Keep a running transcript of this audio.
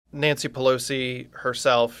Nancy Pelosi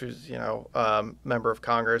herself, who's, member of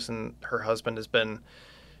Congress, and her husband has been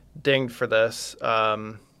dinged for this.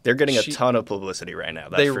 They're getting a ton of publicity right now.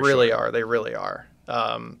 They really are. They really are.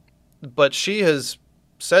 But she has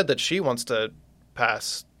said that she wants to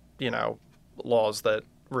pass, laws that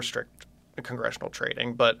restrict congressional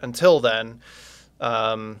trading. But until then,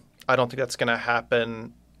 I don't think that's going to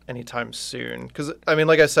happen anytime soon. Because,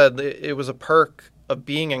 like I said, it was a perk of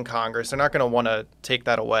being in Congress. They're not going to want to take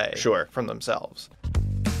that away from themselves.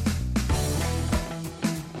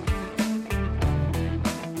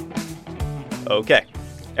 Okay.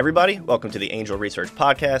 Everybody, welcome to the Angel Research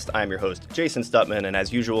Podcast. I'm your host, Jason Stutman, and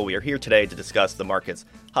as usual, we are here today to discuss the market's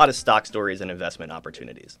hottest stock stories and investment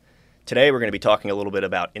opportunities. Today, we're going to be talking a little bit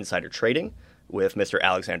about insider trading with Mr.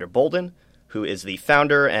 Alexander Bolden, who is the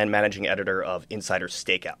founder and managing editor of Insider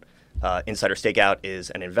Stakeout. Insider Stakeout is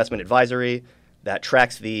an investment advisory that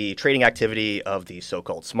tracks the trading activity of the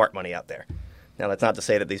so-called smart money out there. Now, that's not to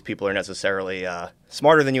say that these people are necessarily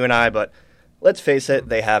smarter than you and I, but let's face it,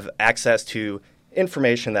 they have access to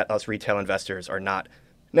information that us retail investors are not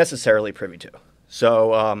necessarily privy to.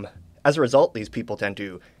 So as a result, these people tend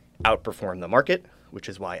to outperform the market, which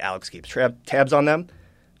is why Alex keeps tabs on them.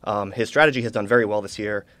 His strategy has done very well this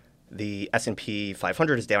year. The S&P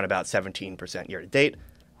 500 is down about 17% year to date,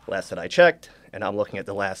 last that I checked, and I'm looking at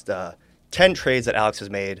the last 10 trades that Alex has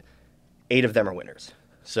made. 8 of them are winners.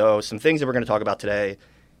 So some things that we're going to talk about today,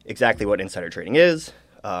 exactly what insider trading is,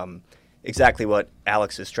 exactly what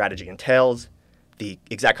Alex's strategy entails, the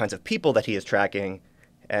exact kinds of people that he is tracking,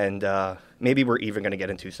 and maybe we're even going to get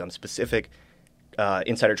into some specific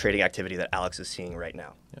insider trading activity that Alex is seeing right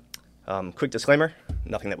now. Yep. Quick disclaimer,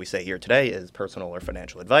 nothing that we say here today is personal or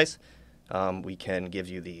financial advice. We can give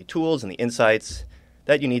you the tools and the insights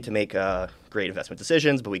that you need to make great investment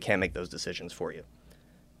decisions, but we can't make those decisions for you.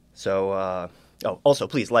 So, also,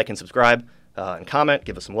 please like and subscribe and comment,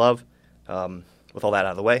 give us some love. With all that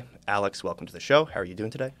out of the way, Alex, welcome to the show. How are you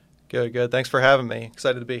doing today? Good. Thanks for having me.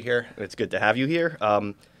 Excited to be here. It's good to have you here.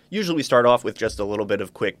 Usually we start off with just a little bit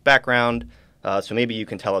of quick background. So maybe you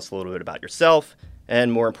can tell us a little bit about yourself,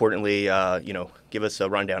 and more importantly, give us a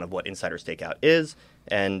rundown of what Insider Stakeout is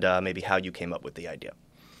and maybe how you came up with the idea.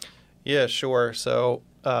 Yeah, sure. So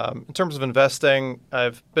in terms of investing,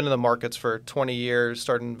 I've been in the markets for 20 years,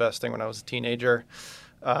 started investing when I was a teenager.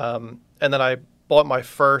 And then I bought my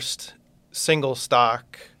first single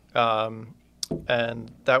stock,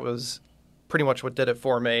 and that was pretty much what did it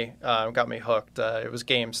for me. Got me hooked. It was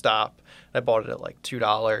GameStop. I bought it at like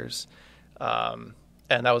 $2.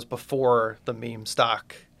 And that was before the meme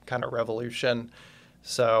stock kind of revolution.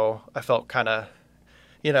 So I felt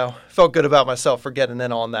felt good about myself for getting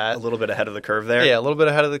in on that. A little bit ahead of the curve there? Yeah, a little bit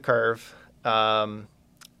ahead of the curve. And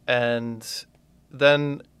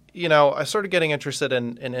then, I started getting interested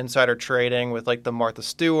in insider trading with like the Martha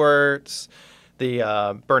Stewarts,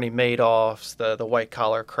 the Bernie Madoffs, the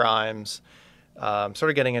white-collar crimes.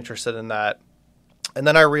 Started getting interested in that. And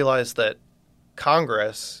then I realized that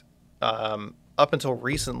Congress, up until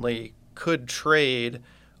recently, could trade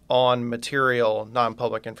on material,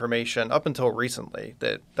 non-public information. Up until recently,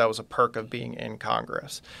 that was a perk of being in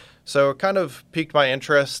Congress. So it kind of piqued my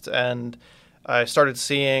interest, and I started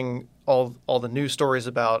seeing all the news stories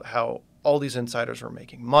about how all these insiders were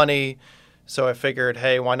making money. So I figured,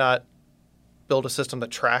 hey, why not build a system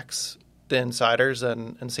that tracks the insiders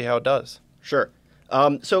and see how it does? Sure.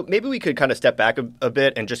 So maybe we could kind of step back a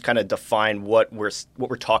bit and just kind of define what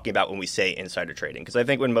we're talking about when we say insider trading. Because I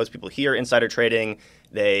think when most people hear insider trading,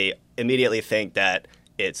 they immediately think that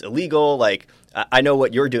it's illegal. Like, I know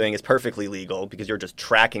what you're doing is perfectly legal because you're just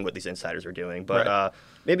tracking what these insiders are doing. But right.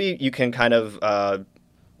 Maybe you can kind of,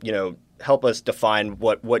 help us define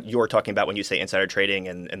what you're talking about when you say insider trading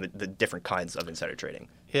and the different kinds of insider trading.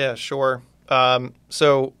 Yeah, sure.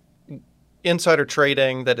 So insider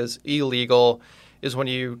trading that is illegal is when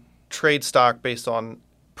you trade stock based on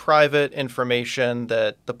private information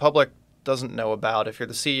that the public doesn't know about. If you're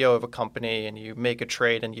the CEO of a company and you make a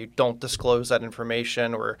trade and you don't disclose that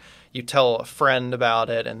information, or you tell a friend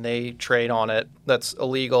about it and they trade on it, that's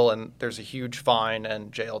illegal, and there's a huge fine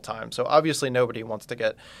and jail time. So obviously nobody wants to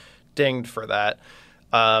get dinged for that.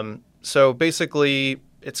 So basically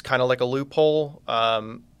it's kind of like a loophole.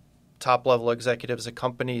 Top-level executives at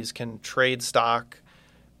companies can trade stock,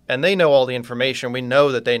 and they know all the information. We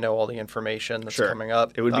know that they know all the information that's coming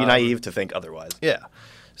up. It would be naive to think otherwise. Yeah.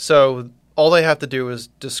 So all they have to do is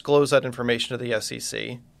disclose that information to the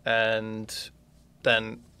SEC, and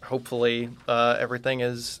then hopefully everything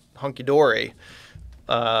is hunky-dory.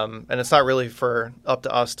 And it's not really up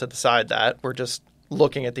to us to decide that. We're just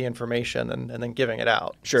looking at the information and then giving it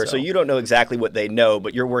out. Sure. So you don't know exactly what they know,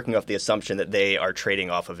 but you're working off the assumption that they are trading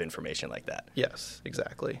off of information like that. Yes,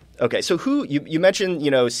 exactly. Okay. So who you mentioned,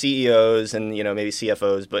 CEOs and, maybe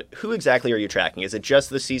CFOs, but who exactly are you tracking? Is it just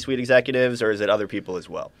the C-suite executives or is it other people as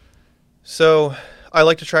well? So I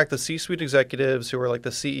like to track the C-suite executives who are like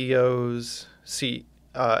the CEOs,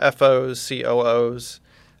 FOs, COOs.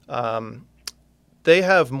 They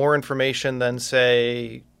have more information than,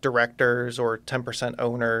 say, directors or 10%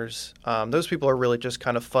 owners. Those people are really just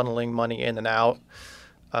kind of funneling money in and out.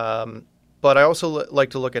 But I also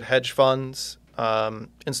like to look at hedge funds,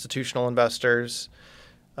 institutional investors,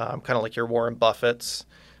 kind of like your Warren Buffetts.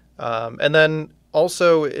 And then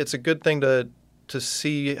also it's a good thing to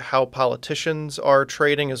see how politicians are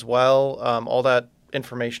trading as well. All that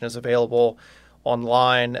information is available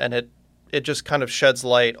online, and it just kind of sheds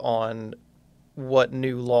light on what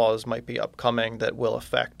new laws might be upcoming that will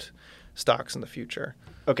affect stocks in the future.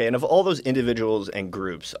 Okay, and of all those individuals and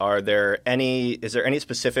groups, is there any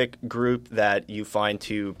specific group that you find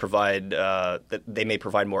to provide that they may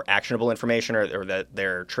provide more actionable information, or that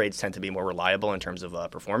their trades tend to be more reliable in terms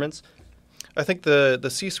of performance? I think the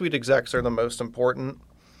C-suite execs are the most important.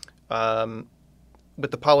 With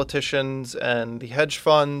the politicians and the hedge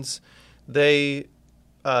funds, they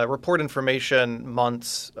report information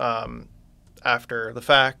months after the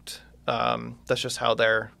fact. That's just how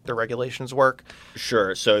their regulations work.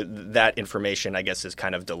 Sure. So that information, I guess, is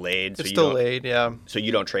kind of delayed. It's delayed, yeah. So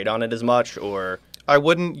you don't trade on it as much, or? I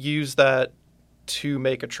wouldn't use that to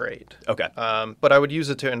make a trade. Okay. But I would use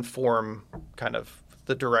it to inform kind of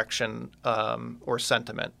the direction or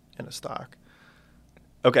sentiment in a stock.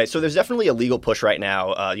 Okay, so there's definitely a legal push right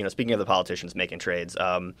now. Speaking of the politicians making trades,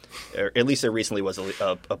 or at least there recently was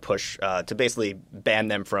a push to basically ban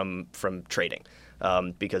them from trading,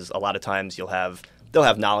 because a lot of times they'll have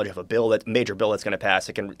knowledge of a major bill that's going to pass.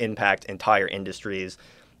 It can impact entire industries.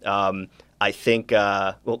 I think.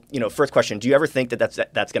 First question: do you ever think that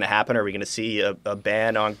that's going to happen? Are we going to see a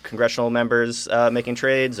ban on congressional members making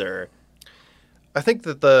trades, or? I think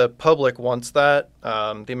that the public wants that.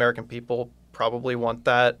 The American people probably want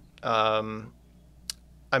that. Nancy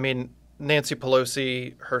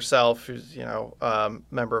Pelosi herself, who's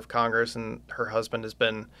member of Congress, and her husband has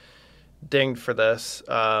been dinged for this.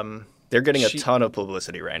 They're getting a ton of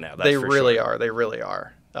publicity right now. They really are. They really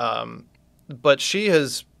are. But she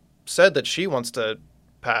has said that she wants to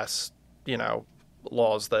pass,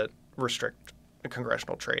 laws that restrict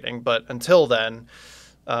congressional trading. But until then,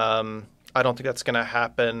 I don't think that's going to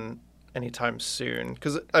happen anytime soon.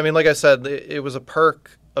 Because, like I said, it was a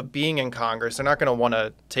perk of being in Congress. They're not going to want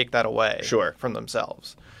to take that away from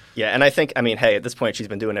themselves. Yeah, and I think, hey, at this point, she's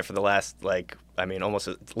been doing it for the last,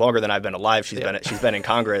 almost longer than I've been alive. She's been in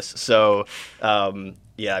Congress. So,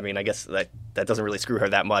 I guess that doesn't really screw her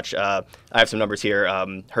that much. I have some numbers here.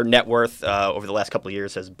 Her net worth over the last couple of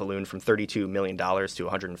years has ballooned from $32 million to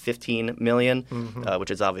 $115 million,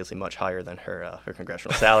 which is obviously much higher than her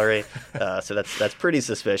congressional salary. So that's pretty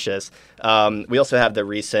suspicious. We also have the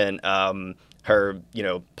recent, Paul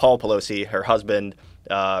Pelosi, her husband,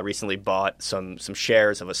 recently bought some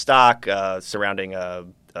shares of a stock surrounding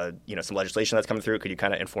some legislation that's coming through. Could you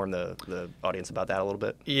kind of inform the audience about that a little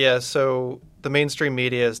bit? Yeah, so the mainstream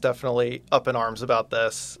media is definitely up in arms about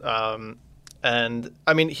this.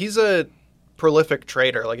 He's a prolific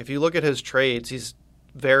trader. Like, if you look at his trades, he's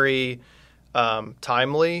very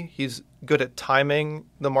timely. He's good at timing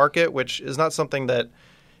the market, which is not something that,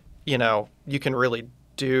 you can really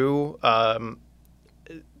do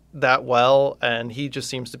that well, and he just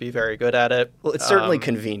seems to be very good at it. Well, it's certainly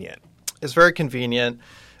convenient. It's very convenient.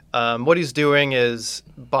 What he's doing is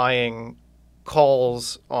buying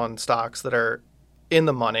calls on stocks that are in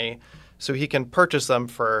the money so he can purchase them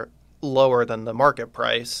for lower than the market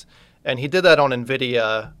price. And he did that on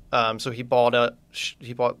NVIDIA. So he bought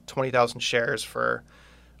 20,000 shares for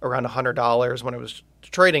around $100 when it was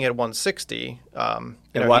trading at $160.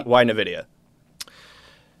 Why NVIDIA?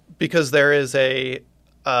 Because there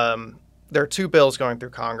are two bills going through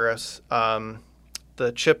Congress,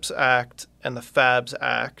 the CHIPS Act and the FABS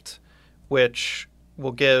Act, which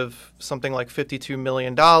will give something like $52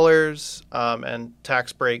 million and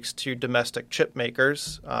tax breaks to domestic chip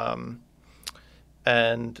makers. And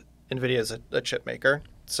NVIDIA is a chip maker.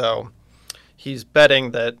 So he's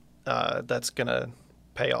betting that that's going to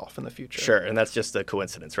pay off in the future. Sure, and that's just a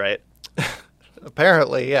coincidence, right?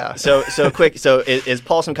 Apparently, yeah. So quick. So is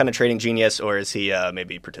Paul some kind of trading genius, or is he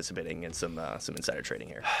maybe participating in some insider trading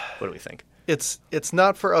here? What do we think? It's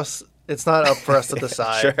not for us. It's not up for us to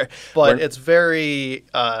decide. Sure. But it's very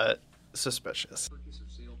suspicious.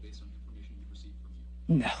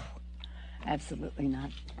 No. absolutely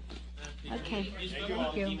not. Okay,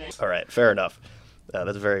 thank you. All right, fair enough.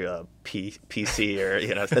 That's very PC,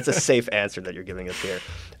 or that's a safe answer that you're giving us here.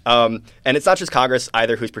 And it's not just Congress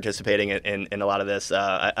either who's participating in a lot of this.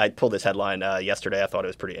 I pulled this headline yesterday. I thought it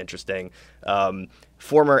was pretty interesting.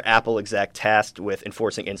 Former Apple exec tasked with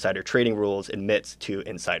enforcing insider trading rules admits to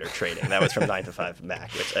insider trading. That was from 9 to 5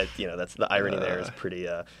 Mac, which that's the irony there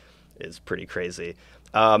is pretty crazy.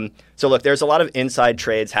 So look, there's a lot of inside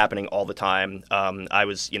trades happening all the time. I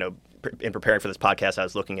was in preparing for this podcast, I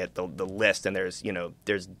was looking at the list, and there's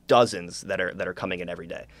dozens that are coming in every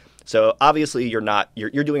day. So obviously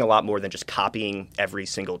you're doing a lot more than just copying every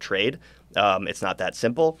single trade. It's not that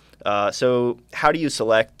simple. So how do you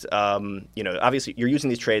select? Obviously you're using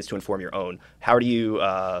these trades to inform your own. How do you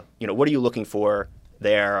what are you looking for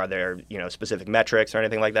there? Are there specific metrics or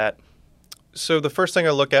anything like that? So the first thing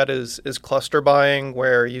I look at is cluster buying,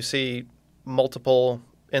 where you see multiple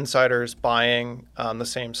insiders buying the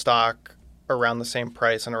same stock around the same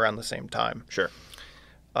price and around the same time. Sure.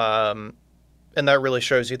 And that really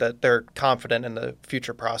shows you that they're confident in the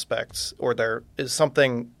future prospects, or there is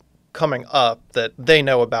something coming up that they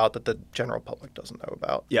know about that the general public doesn't know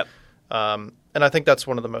about. Yep. And I think that's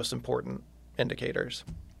one of the most important indicators.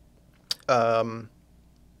 And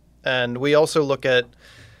we also look at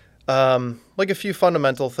like a few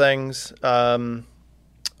fundamental things.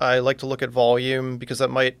 I like to look at volume because that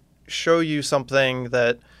might show you something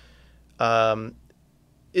that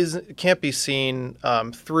can't be seen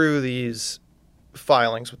through these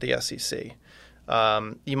filings with the SEC.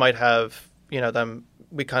 You might have, them.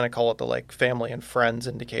 We kind of call it the family and friends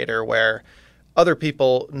indicator, where other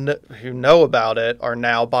people who know about it are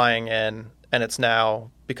now buying in, and it's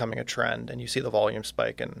now becoming a trend, and you see the volume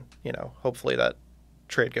spike, and hopefully that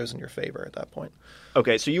trade goes in your favor at that point.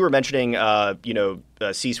 Okay, so you were mentioning,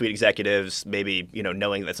 C-suite executives maybe,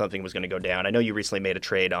 knowing that something was going to go down. I know you recently made a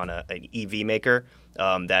trade on an EV maker.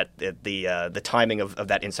 That the timing of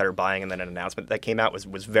that insider buying and then an announcement that came out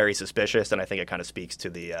was very suspicious, and I think it kind of speaks to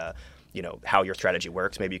the how your strategy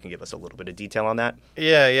works. Maybe you can give us a little bit of detail on that.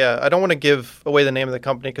 Yeah. I don't want to give away the name of the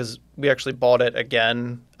company because we actually bought it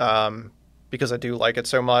again because I do like it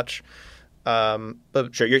so much. But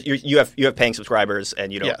sure, you have paying subscribers,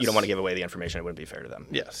 and you don't want to give away the information. It wouldn't be fair to them.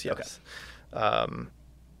 Yes. Okay.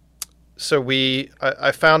 So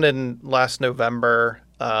I found in last November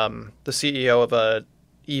the CEO of a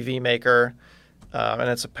EV maker, and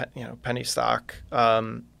it's a penny stock.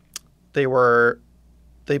 They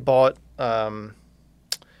bought. I'm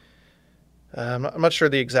not sure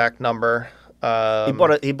the exact number. He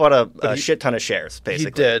bought a shit ton of shares.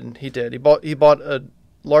 Basically, He did. He bought a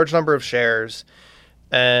large number of shares,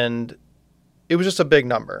 and it was just a big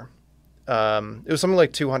number. It was something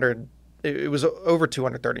like 200. It was over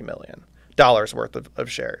 $230 million worth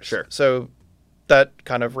of shares. Sure. So that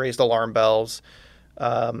kind of raised alarm bells.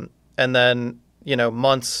 And then,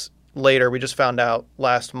 months later, we just found out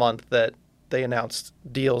last month that they announced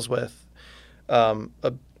deals with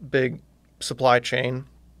a big supply chain.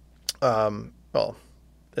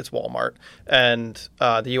 It's Walmart and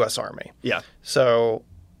the U.S. Army. Yeah. So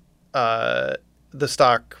the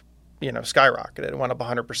stock, skyrocketed. It went up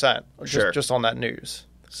 100%. Just on that news.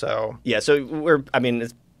 So yeah. So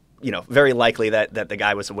it's very likely that the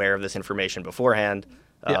guy was aware of this information beforehand.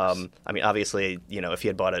 Yes. Obviously, if he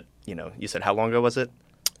had bought it, you said how long ago was it?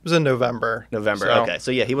 It was in November. Okay. So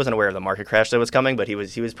yeah, he wasn't aware of the market crash that was coming, but he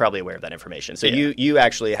was probably aware of that information. So yeah. you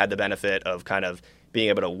actually had the benefit of kind of being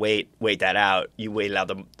able to wait that out. You waited out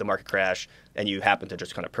the market crash, and you happened to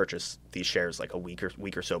just kind of purchase these shares like a week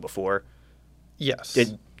or so before. Yes.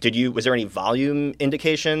 Was there any volume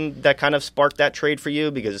indication that kind of sparked that trade for you?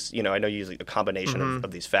 Because, I know you use a combination of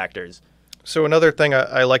these factors. So another thing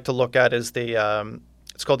I like to look at is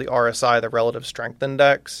it's called the RSI, the Relative Strength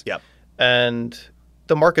Index. Yep. And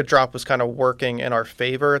the market drop was kind of working in our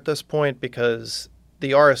favor at this point because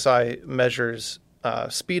the RSI measures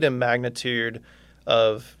speed and magnitude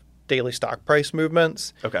of daily stock price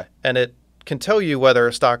movements. Okay. And it can tell you whether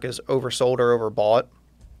a stock is oversold or overbought.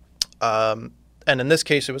 And in this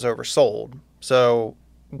case, it was oversold. So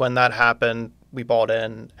when that happened, we bought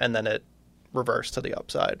in, and then it reversed to the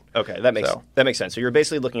upside. Okay, that makes sense. So you're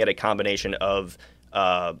basically looking at a combination of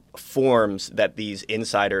forms that these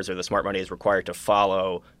insiders or the smart money is required to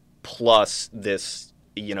follow, plus this,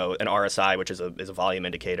 an RSI, which is a volume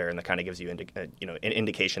indicator, and that kind of gives you an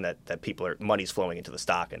indication that money's flowing into the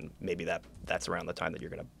stock, and maybe that's around the time that you're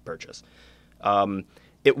going to purchase.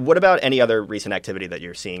 What about any other recent activity that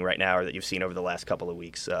you're seeing right now, or that you've seen over the last couple of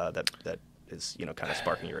weeks that is kind of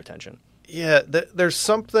sparking your attention? Yeah, there's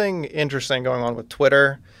something interesting going on with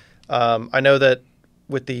Twitter. I know that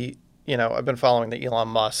with the I've been following the Elon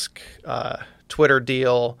Musk Twitter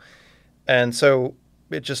deal, and so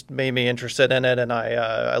it just made me interested in it. And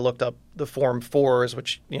I looked up the Form 4s,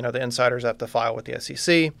 which the insiders have to file with the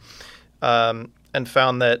SEC, and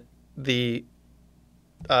found that the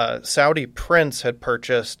Saudi prince had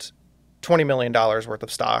purchased $20 million worth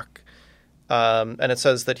of stock, and it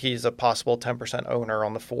says that he's a possible 10% owner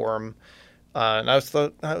on the form. And I was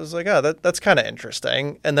like, oh, that's kind of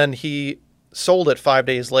interesting. And then he sold it 5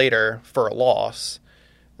 days later for a loss.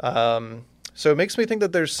 So it makes me think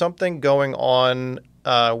that there's something going on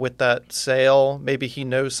with that sale. Maybe he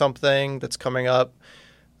knows something that's coming up.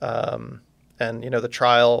 And, the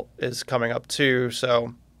trial is coming up too.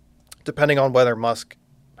 So depending on whether Musk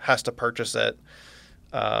has to purchase it,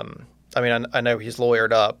 I know he's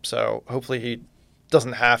lawyered up, so hopefully he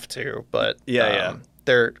doesn't have to. But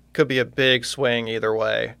there could be a big swing either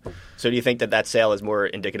way. So do you think that sale is more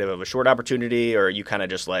indicative of a short opportunity, or are you kind of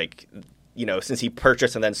just like, since he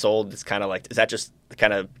purchased and then sold, it's kind of like, is that just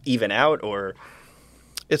kind of even out, or?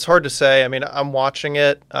 It's hard to say. I mean, I'm watching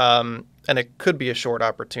it, and it could be a short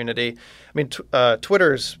opportunity. I mean,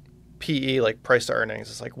 Twitter's PE, like price to earnings,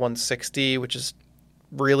 is like 160, which is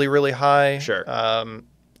really, really high. Sure.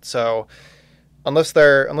 So unless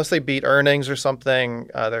they beat earnings or something,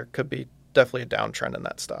 there could be definitely a downtrend in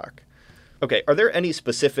that stock. Okay. Are there any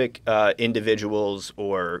specific individuals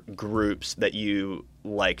or groups that you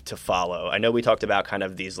like to follow? I know we talked about kind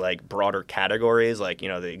of these like broader categories, like,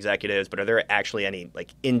 the executives, but are there actually any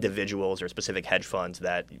like individuals or specific hedge funds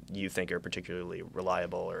that you think are particularly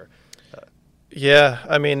reliable or? Yeah.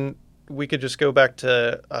 I mean, we could just go back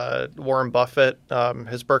to Warren Buffett.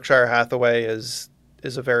 His Berkshire Hathaway is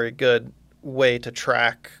a very good way to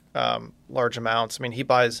track large amounts. I mean, he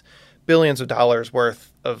buys billions of dollars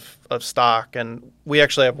worth of stock, and we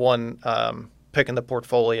actually have one pick in the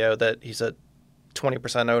portfolio that he's a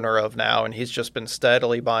 20% owner of now, and he's just been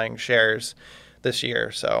steadily buying shares this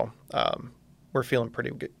year. So we're feeling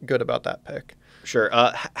pretty good about that pick. Sure.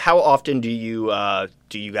 How often do you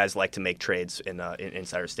guys like to make trades in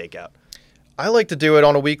Insider Stakeout? I like to do it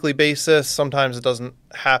on a weekly basis. Sometimes it doesn't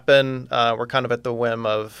happen. We're kind of at the whim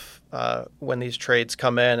of when these trades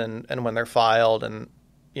come in and when they're filed. And,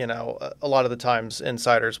 a lot of the times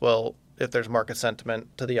insiders will, if there's market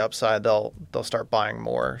sentiment to the upside, they'll start buying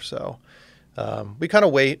more. So we kind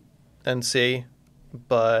of wait and see.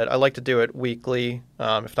 But I like to do it weekly,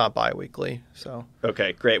 if not bi-weekly. So.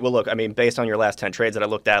 Okay, great. Well, look, I mean, based on your last 10 trades that I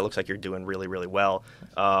looked at, it looks like you're doing really, really well.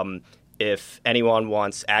 If anyone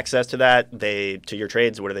wants access to that, to your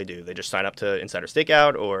trades, what do? They just sign up to Insider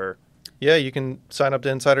Stakeout, or? Yeah, you can sign up to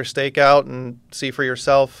Insider Stakeout and see for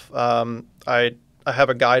yourself. I have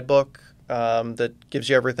a guidebook that gives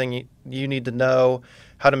you everything you need to know,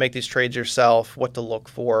 how to make these trades yourself, what to look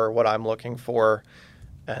for, what I'm looking for,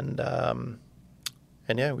 and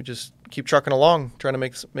yeah, we just keep trucking along, trying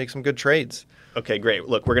to make some good trades. Okay, great.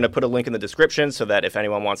 Look, we're going to put a link in the description so that if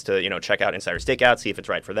anyone wants to, check out Insider Stakeout, see if it's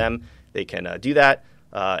right for them, they can do that.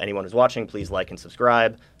 Anyone who's watching, please like and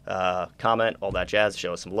subscribe, comment, all that jazz,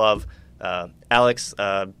 show us some love. Alex,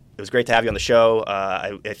 it was great to have you on the show.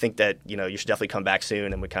 I think that, you should definitely come back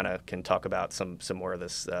soon, and we kind of can talk about some more of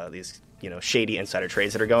these shady insider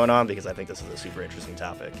trades that are going on, because I think this is a super interesting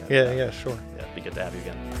topic. And, yeah, sure. Yeah, it'd be good to have you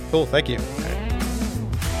again. Cool, thank you. All right.